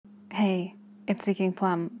Hey, it's Seeking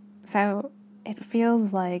Plum. So it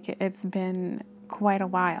feels like it's been quite a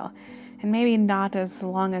while, and maybe not as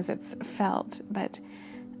long as it's felt, but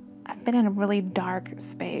I've been in a really dark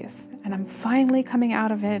space, and I'm finally coming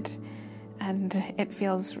out of it, and it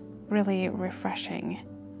feels really refreshing.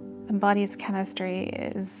 The body's chemistry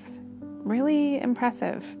is really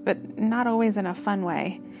impressive, but not always in a fun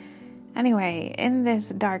way. Anyway, in this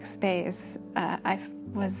dark space, I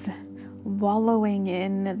was wallowing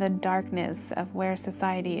in the darkness of where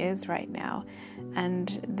society is right now,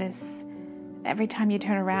 and this, every time you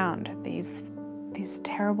turn around, these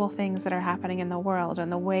terrible things that are happening in the world,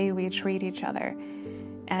 and the way we treat each other,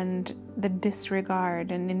 and the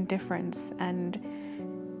disregard and indifference, and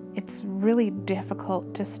it's really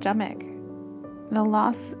difficult to stomach. The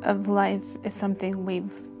loss of life is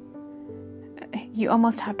something you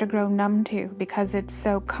almost have to grow numb to because it's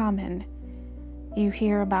so common. You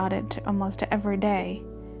hear about it almost every day,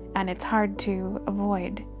 and it's hard to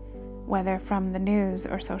avoid, whether from the news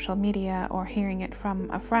or social media or hearing it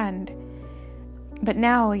from a friend. But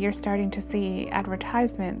now you're starting to see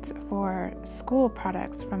advertisements for school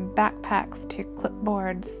products, from backpacks to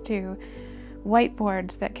clipboards to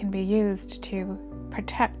whiteboards that can be used to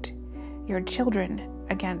protect your children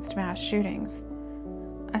against mass shootings.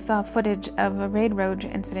 I saw footage of a railroad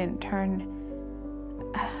incident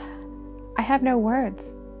I have no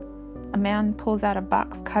words. A man pulls out a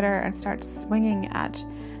box cutter and starts swinging at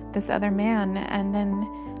this other man, and then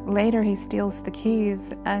later he steals the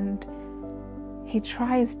keys and he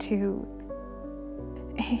tries to...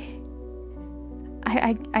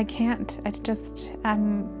 I can't. It's just...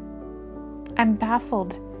 I'm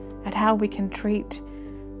baffled at how we can treat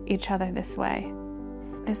each other this way.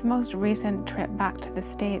 This most recent trip back to the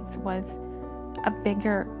States was a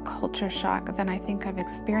bigger culture shock than I think I've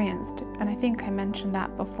experienced, and I think I mentioned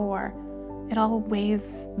that before. It all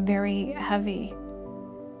weighs very heavy.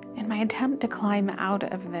 In my attempt to climb out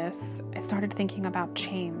of this, I started thinking about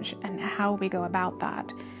change and how we go about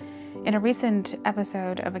that. In a recent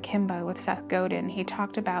episode of Akimbo with Seth Godin, he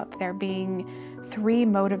talked about there being 3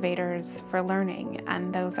 motivators for learning,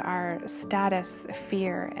 and those are status,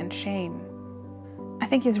 fear, and shame. I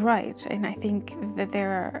think he's right, and I think that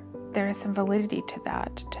there is some validity to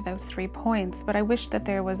that, to those 3 points, but I wish that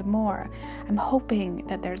there was more. I'm hoping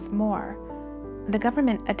that there's more. The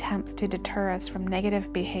government attempts to deter us from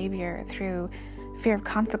negative behavior through fear of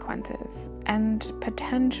consequences and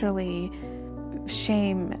potentially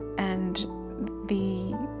shame and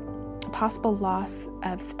the possible loss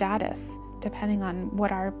of status, depending on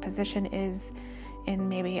what our position is in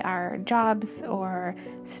maybe our jobs or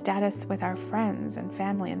status with our friends and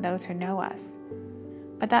family and those who know us.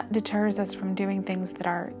 But that deters us from doing things that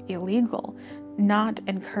are illegal, not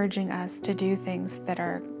encouraging us to do things that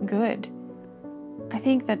are good. I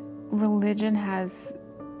think that religion has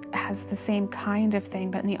the same kind of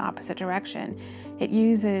thing, but in the opposite direction. It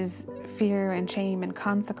uses fear and shame and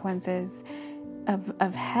consequences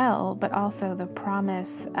of hell, but also the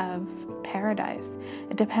promise of paradise,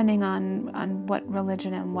 depending on what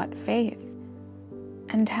religion and what faith.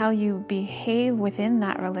 And how you behave within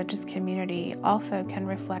that religious community also can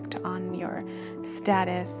reflect on your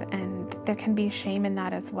status, and there can be shame in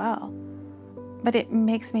that as well. But it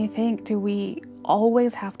makes me think, do we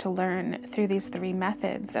always have to learn through these 3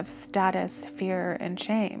 methods of status, fear, and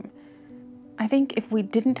shame? I think if we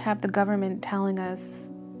didn't have the government telling us,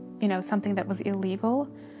 something that was illegal,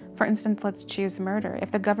 for instance, let's choose murder.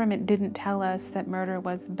 If the government didn't tell us that murder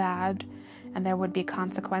was bad and there would be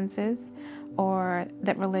consequences, or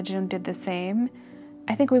that religion did the same,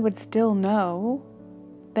 I think we would still know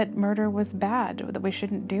that murder was bad, that we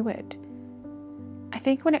shouldn't do it. I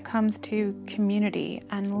think when it comes to community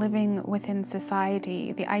and living within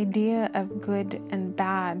society, the idea of good and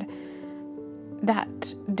bad,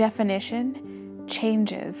 that definition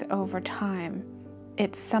changes over time.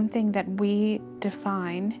 It's something that we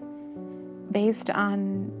define based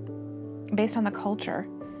on the culture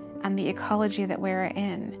and the ecology that we're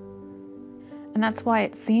in. And that's why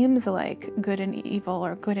it seems like good and evil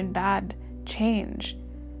or good and bad change.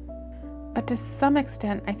 But to some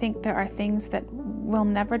extent, I think there are things that will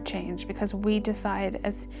never change because we decide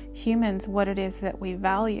as humans what it is that we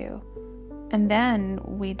value. And then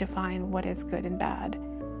we define what is good and bad.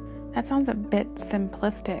 That sounds a bit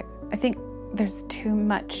simplistic. I think there's too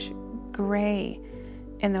much gray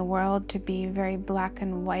in the world to be very black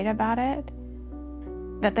and white about it.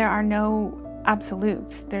 That there are no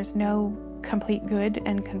absolutes. There's no complete good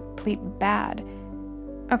and complete bad.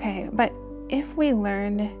 Okay, but if we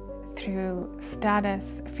learn through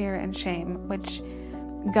status, fear, and shame, which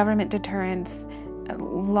government deterrence,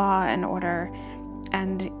 law and order,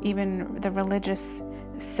 and even the religious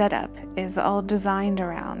setup is all designed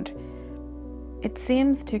around. It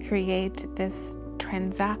seems to create this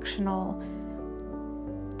transactional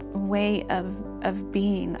way of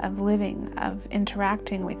being, of living, of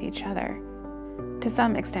interacting with each other, to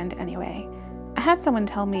some extent anyway. I had someone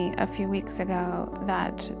tell me a few weeks ago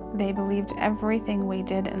that they believed everything we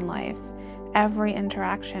did in life, every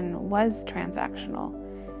interaction, was transactional.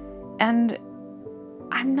 And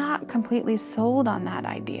I'm not completely sold on that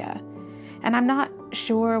idea. And I'm not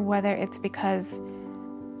sure whether it's because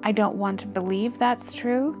I don't want to believe that's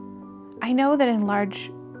true. I know that in a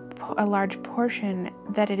large portion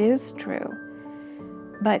that it is true,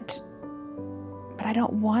 but I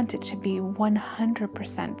don't want it to be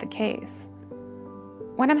 100% the case.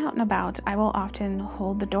 When I'm out and about, I will often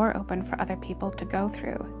hold the door open for other people to go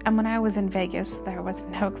through. And when I was in Vegas, there was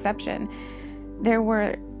no exception. There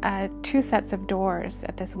were 2 sets of doors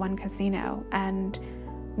at this one casino, and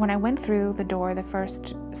when I went through the door, the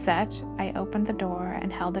first set, I opened the door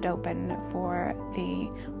and held it open for the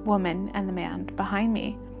woman and the man behind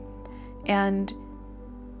me. And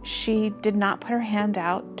she did not put her hand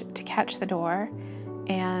out to catch the door,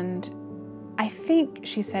 and I think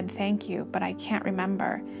she said thank you, but I can't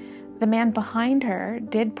remember. The man behind her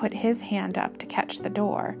did put his hand up to catch the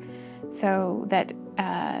door so that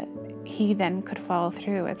he then could follow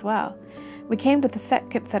through as well. We came to the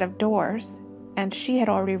second set of doors, and she had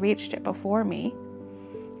already reached it before me.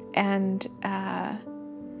 And I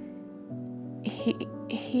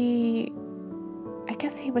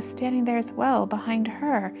guess he was standing there as well behind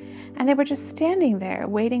her. And they were just standing there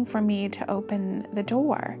waiting for me to open the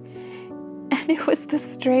door. And it was the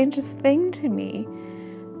strangest thing to me.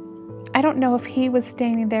 I don't know if he was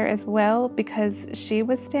standing there as well because she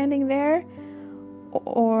was standing there,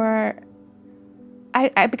 or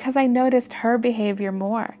because I noticed her behavior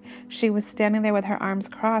more. She was standing there with her arms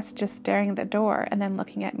crossed, just staring at the door and then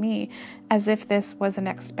looking at me as if this was an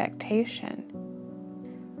expectation.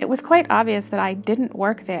 It was quite obvious that I didn't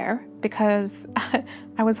work there because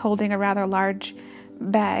I was holding a rather large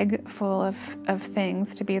bag full of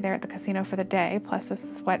things to be there at the casino for the day, plus a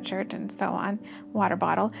sweatshirt and so on, water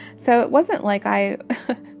bottle. So it wasn't like I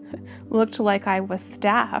looked like I was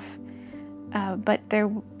staff. But there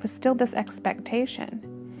was still this expectation.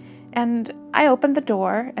 And I opened the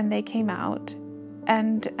door and they came out,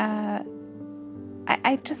 and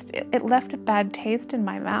it left a bad taste in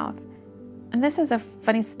my mouth. And this is a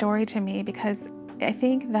funny story to me because I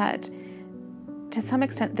think that to some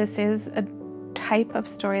extent this is a type of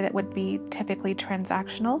story that would be typically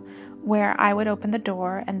transactional, where I would open the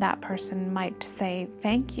door and that person might say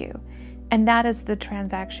thank you. And that is the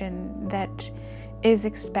transaction that is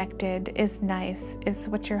expected, is nice, is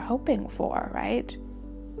what you're hoping for, right?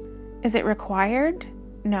 Is it required?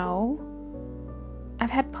 No. I've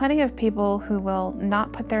had plenty of people who will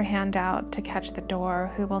not put their hand out to catch the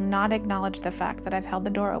door, who will not acknowledge the fact that I've held the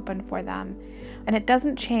door open for them. And it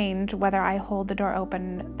doesn't change whether I hold the door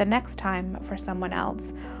open the next time for someone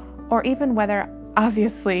else, or even whether I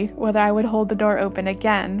would hold the door open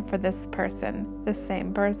again for this person, this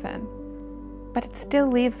same person. But it still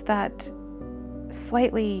leaves that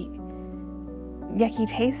slightly yucky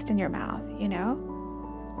taste in your mouth, you know?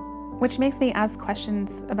 Which makes me ask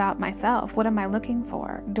questions about myself. What am I looking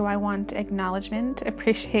for? Do I want acknowledgement,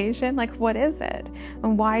 appreciation? Like, what is it?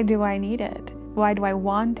 And why do I need it? Why do I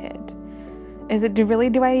want it?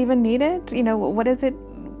 Do I even need it? You know, what is it?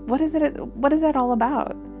 What is that all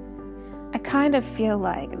about? I kind of feel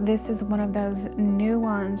like this is one of those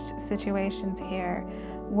nuanced situations here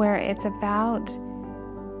where it's about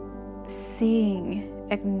seeing,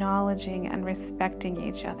 acknowledging, and respecting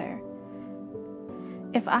each other.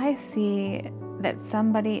 If I see that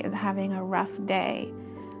somebody is having a rough day,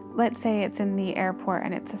 let's say it's in the airport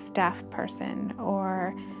and it's a staff person,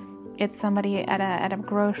 or it's somebody at a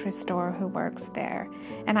grocery store who works there,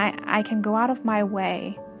 and I can go out of my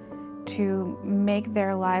way to make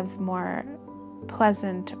their lives more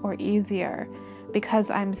pleasant or easier because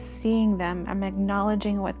I'm seeing them, I'm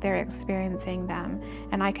acknowledging what they're experiencing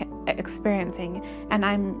and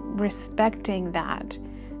I'm respecting that,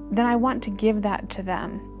 then I want to give that to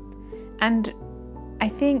them. And I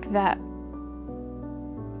think that,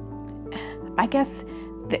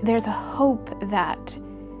 there's a hope that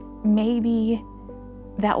maybe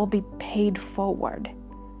that will be paid forward.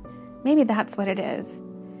 Maybe that's what it is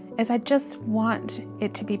I just want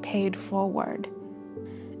it to be paid forward.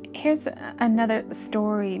 Here's another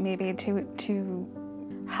story maybe to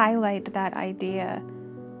highlight that idea.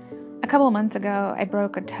 A couple of months ago, I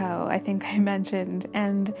broke a toe, I think I mentioned,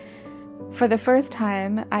 and For the first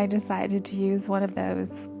time, I decided to use one of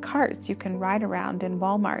those carts you can ride around in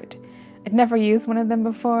Walmart. I'd never used one of them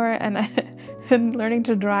before, and learning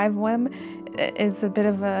to drive one is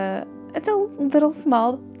it's a little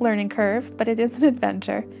small learning curve, but it is an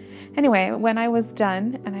adventure. Anyway, when I was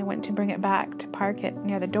done and I went to bring it back to park it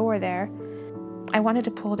near the door there, I wanted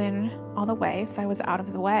to pull it in all the way, so I was out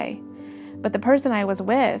of the way. But the person I was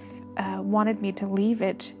with wanted me to leave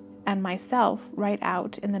it and myself right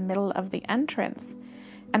out in the middle of the entrance.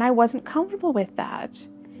 And I wasn't comfortable with that.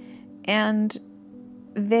 And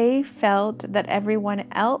they felt that everyone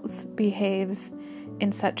else behaves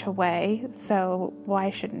in such a way, so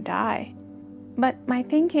why shouldn't I? But my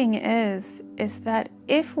thinking is that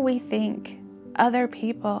if we think other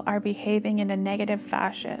people are behaving in a negative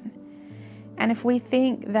fashion, and if we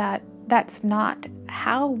think that that's not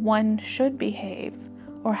how one should behave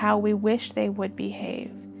or how we wish they would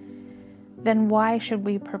behave, then why should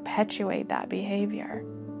we perpetuate that behavior?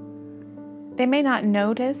 They may not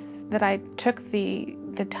notice that I took the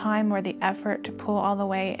time or the effort to pull all the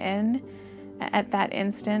way in at that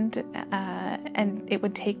instant, and it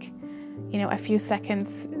would take, a few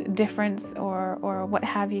seconds difference or what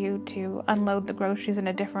have you to unload the groceries in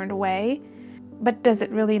a different way. But does it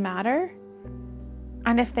really matter?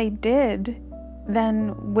 And if they did,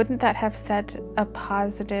 then wouldn't that have set a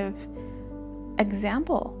positive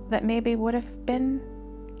example that maybe would have been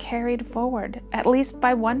carried forward, at least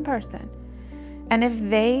by one person? And if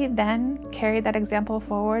they then carried that example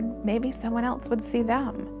forward, maybe someone else would see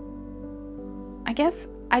them. I guess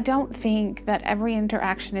I don't think that every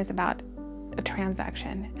interaction is about a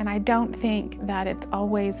transaction, and I don't think that it's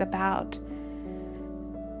always about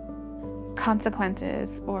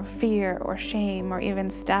consequences or fear or shame or even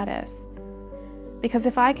status. Because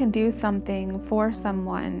if I can do something for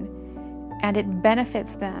someone and it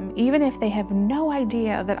benefits them, even if they have no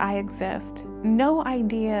idea that I exist, no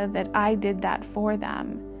idea that I did that for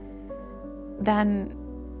them, then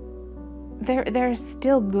there's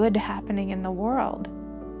still good happening in the world.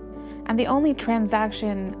 And the only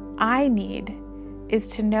transaction I need is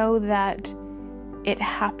to know that it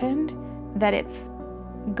happened, that it's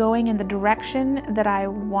going in the direction that I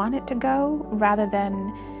want it to go, rather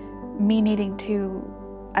than me needing to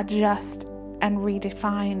adjust and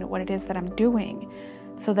redefine what it is that I'm doing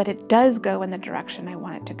so that it does go in the direction I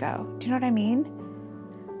want it to go. Do you know what I mean?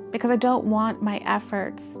 Because I don't want my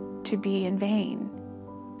efforts to be in vain.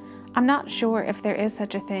 I'm not sure if there is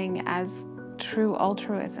such a thing as true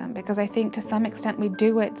altruism, because I think to some extent we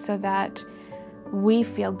do it so that we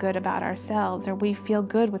feel good about ourselves, or we feel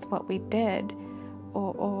good with what we did,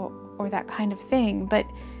 or that kind of thing. But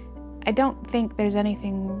I don't think there's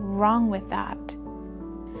anything wrong with that.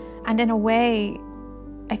 And in a way,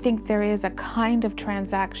 I think there is a kind of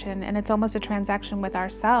transaction, and it's almost a transaction with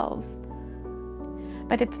ourselves.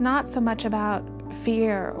 But it's not so much about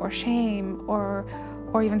fear or shame or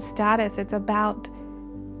even status. It's about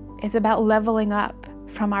leveling up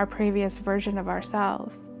from our previous version of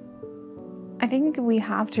ourselves. I think we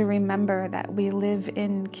have to remember that we live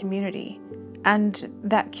in community, and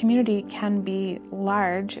that community can be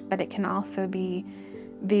large, but it can also be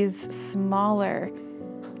these smaller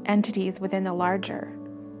entities within the larger.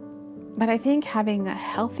 But I think having a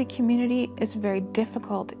healthy community is very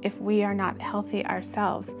difficult if we are not healthy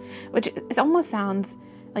ourselves, which it almost sounds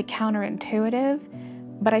like counterintuitive,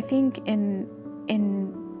 but I think in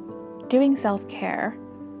doing self-care,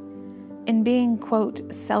 in being,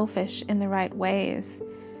 quote, selfish in the right ways,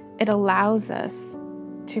 it allows us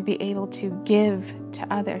to be able to give to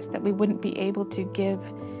others that we wouldn't be able to give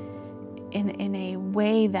in a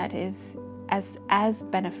way that is as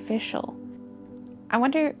beneficial. I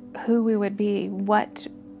wonder who we would be, what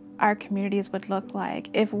our communities would look like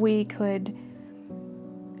if we could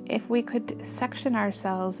section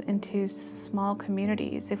ourselves into small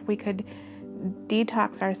communities, if we could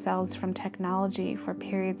detox ourselves from technology for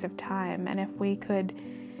periods of time, and if we could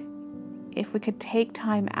take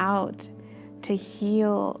time out to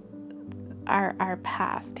heal our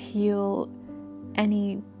past, heal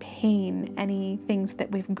any pain, any things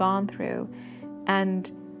that we've gone through,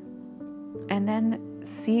 and then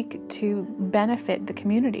seek to benefit the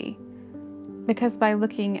community. Because by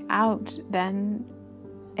looking out, then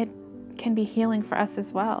it can be healing for us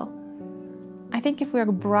as well. I think if we're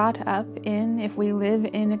brought up if we live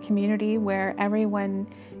in a community where everyone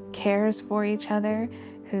cares for each other,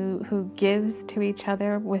 who gives to each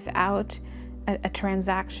other without a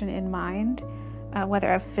transaction in mind,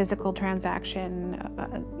 whether a physical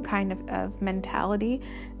transaction kind of mentality,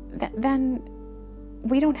 then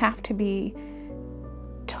we don't have to be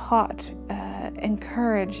taught,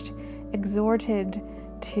 encouraged, exhorted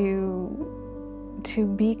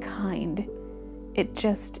to be kind. It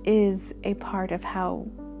just is a part of how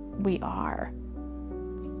we are.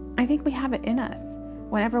 I think we have it in us.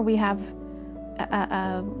 Whenever we have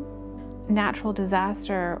a natural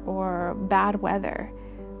disaster or bad weather,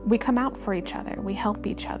 we come out for each other. We help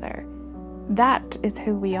each other. That is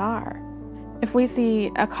who we are. If we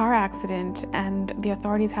see a car accident and the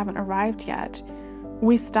authorities haven't arrived yet,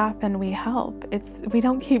 we stop and we help. We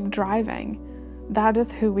don't keep driving. That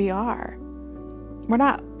is who we are. We're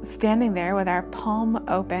not standing there with our palm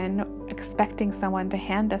open, expecting someone to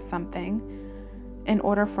hand us something in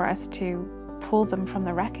order for us to pull them from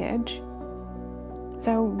the wreckage.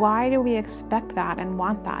 So why do we expect that and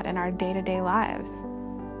want that in our day-to-day lives?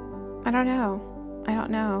 I don't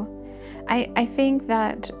know. I think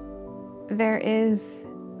that there is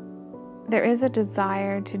a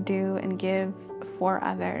desire to do and give for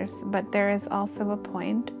others, but there is also a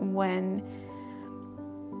point when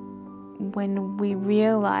we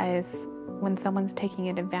realize when someone's taking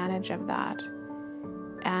advantage of that,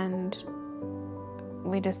 and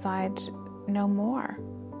we decide no more.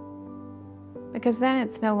 Because then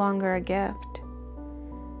it's no longer a gift.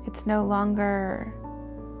 It's no longer,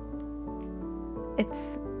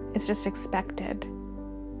 it's just expected.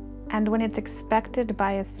 And when it's expected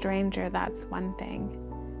by a stranger, that's one thing.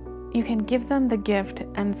 You can give them the gift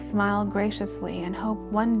and smile graciously and hope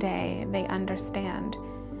one day they understand.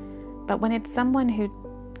 But when it's someone who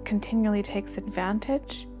continually takes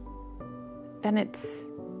advantage, then it's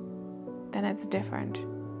different.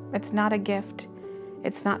 It's not a gift.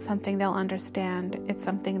 It's not something they'll understand. It's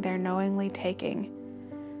something they're knowingly taking,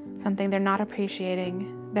 something they're not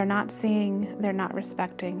appreciating, they're not seeing, they're not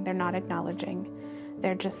respecting, they're not acknowledging.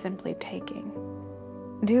 They're just simply taking.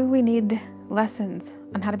 Do we need lessons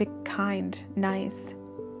on how to be kind, nice,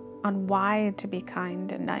 on why to be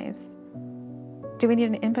kind and nice? Do we need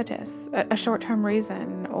an impetus, a short-term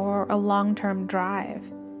reason, or a long-term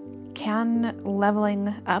drive? Can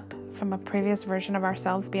leveling up from a previous version of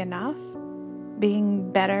ourselves be enough?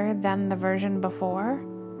 Being better than the version before?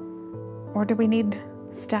 Or do we need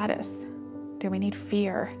status? Do we need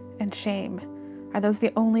fear and shame? Are those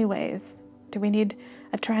the only ways? Do we need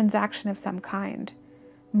a transaction of some kind?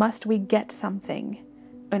 Must we get something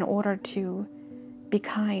in order to be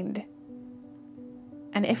kind?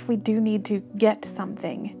 And if we do need to get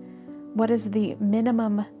something, what is the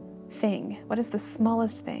minimum thing? What is the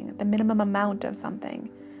smallest thing, the minimum amount of something,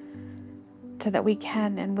 so that we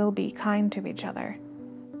can and will be kind to each other?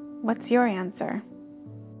 What's your answer?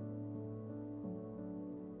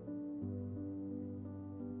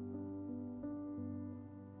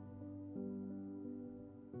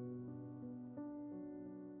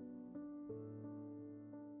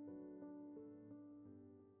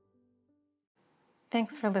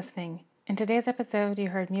 Thanks for listening. In today's episode, you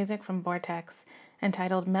heard music from Vortex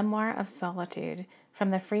entitled Memoir of Solitude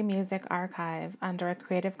from the Free Music Archive under a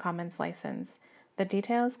Creative Commons license. The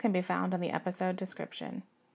details can be found in the episode description.